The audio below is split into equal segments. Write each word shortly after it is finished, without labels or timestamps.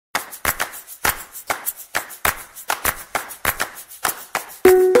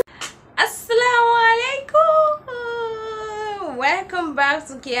Welcome back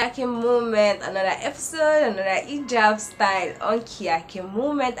to Kiyaki Moment, another episode, another hijab style on Kiyaki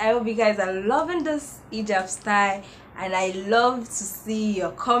Moment. I hope you guys are loving this hijab style and I love to see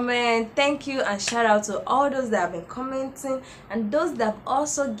your comment. Thank you and shout out to all those that have been commenting and those that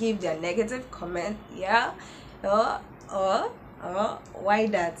also give their negative comment. Yeah, why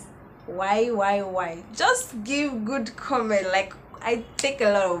that? Why? Just give good comment. Like, I take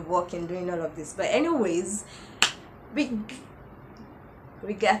a lot of work in doing all of this, but anyways,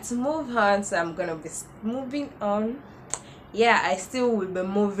 we got to move on, so I'm gonna be moving on. Yeah, I still will be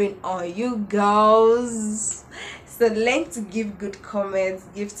moving on, you guys. So link to give good comments,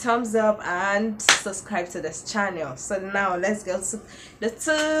 give thumbs up and subscribe to this channel. So now let's go to the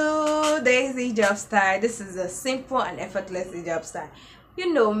 2 days hijab style. This is a simple and effortless hijab style.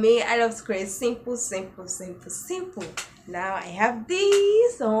 You know me, I love to create simple. Now I have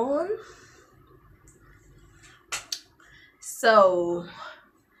these on, so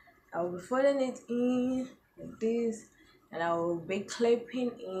I will be folding it in like this and I will be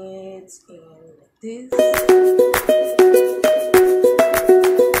clipping it in like this.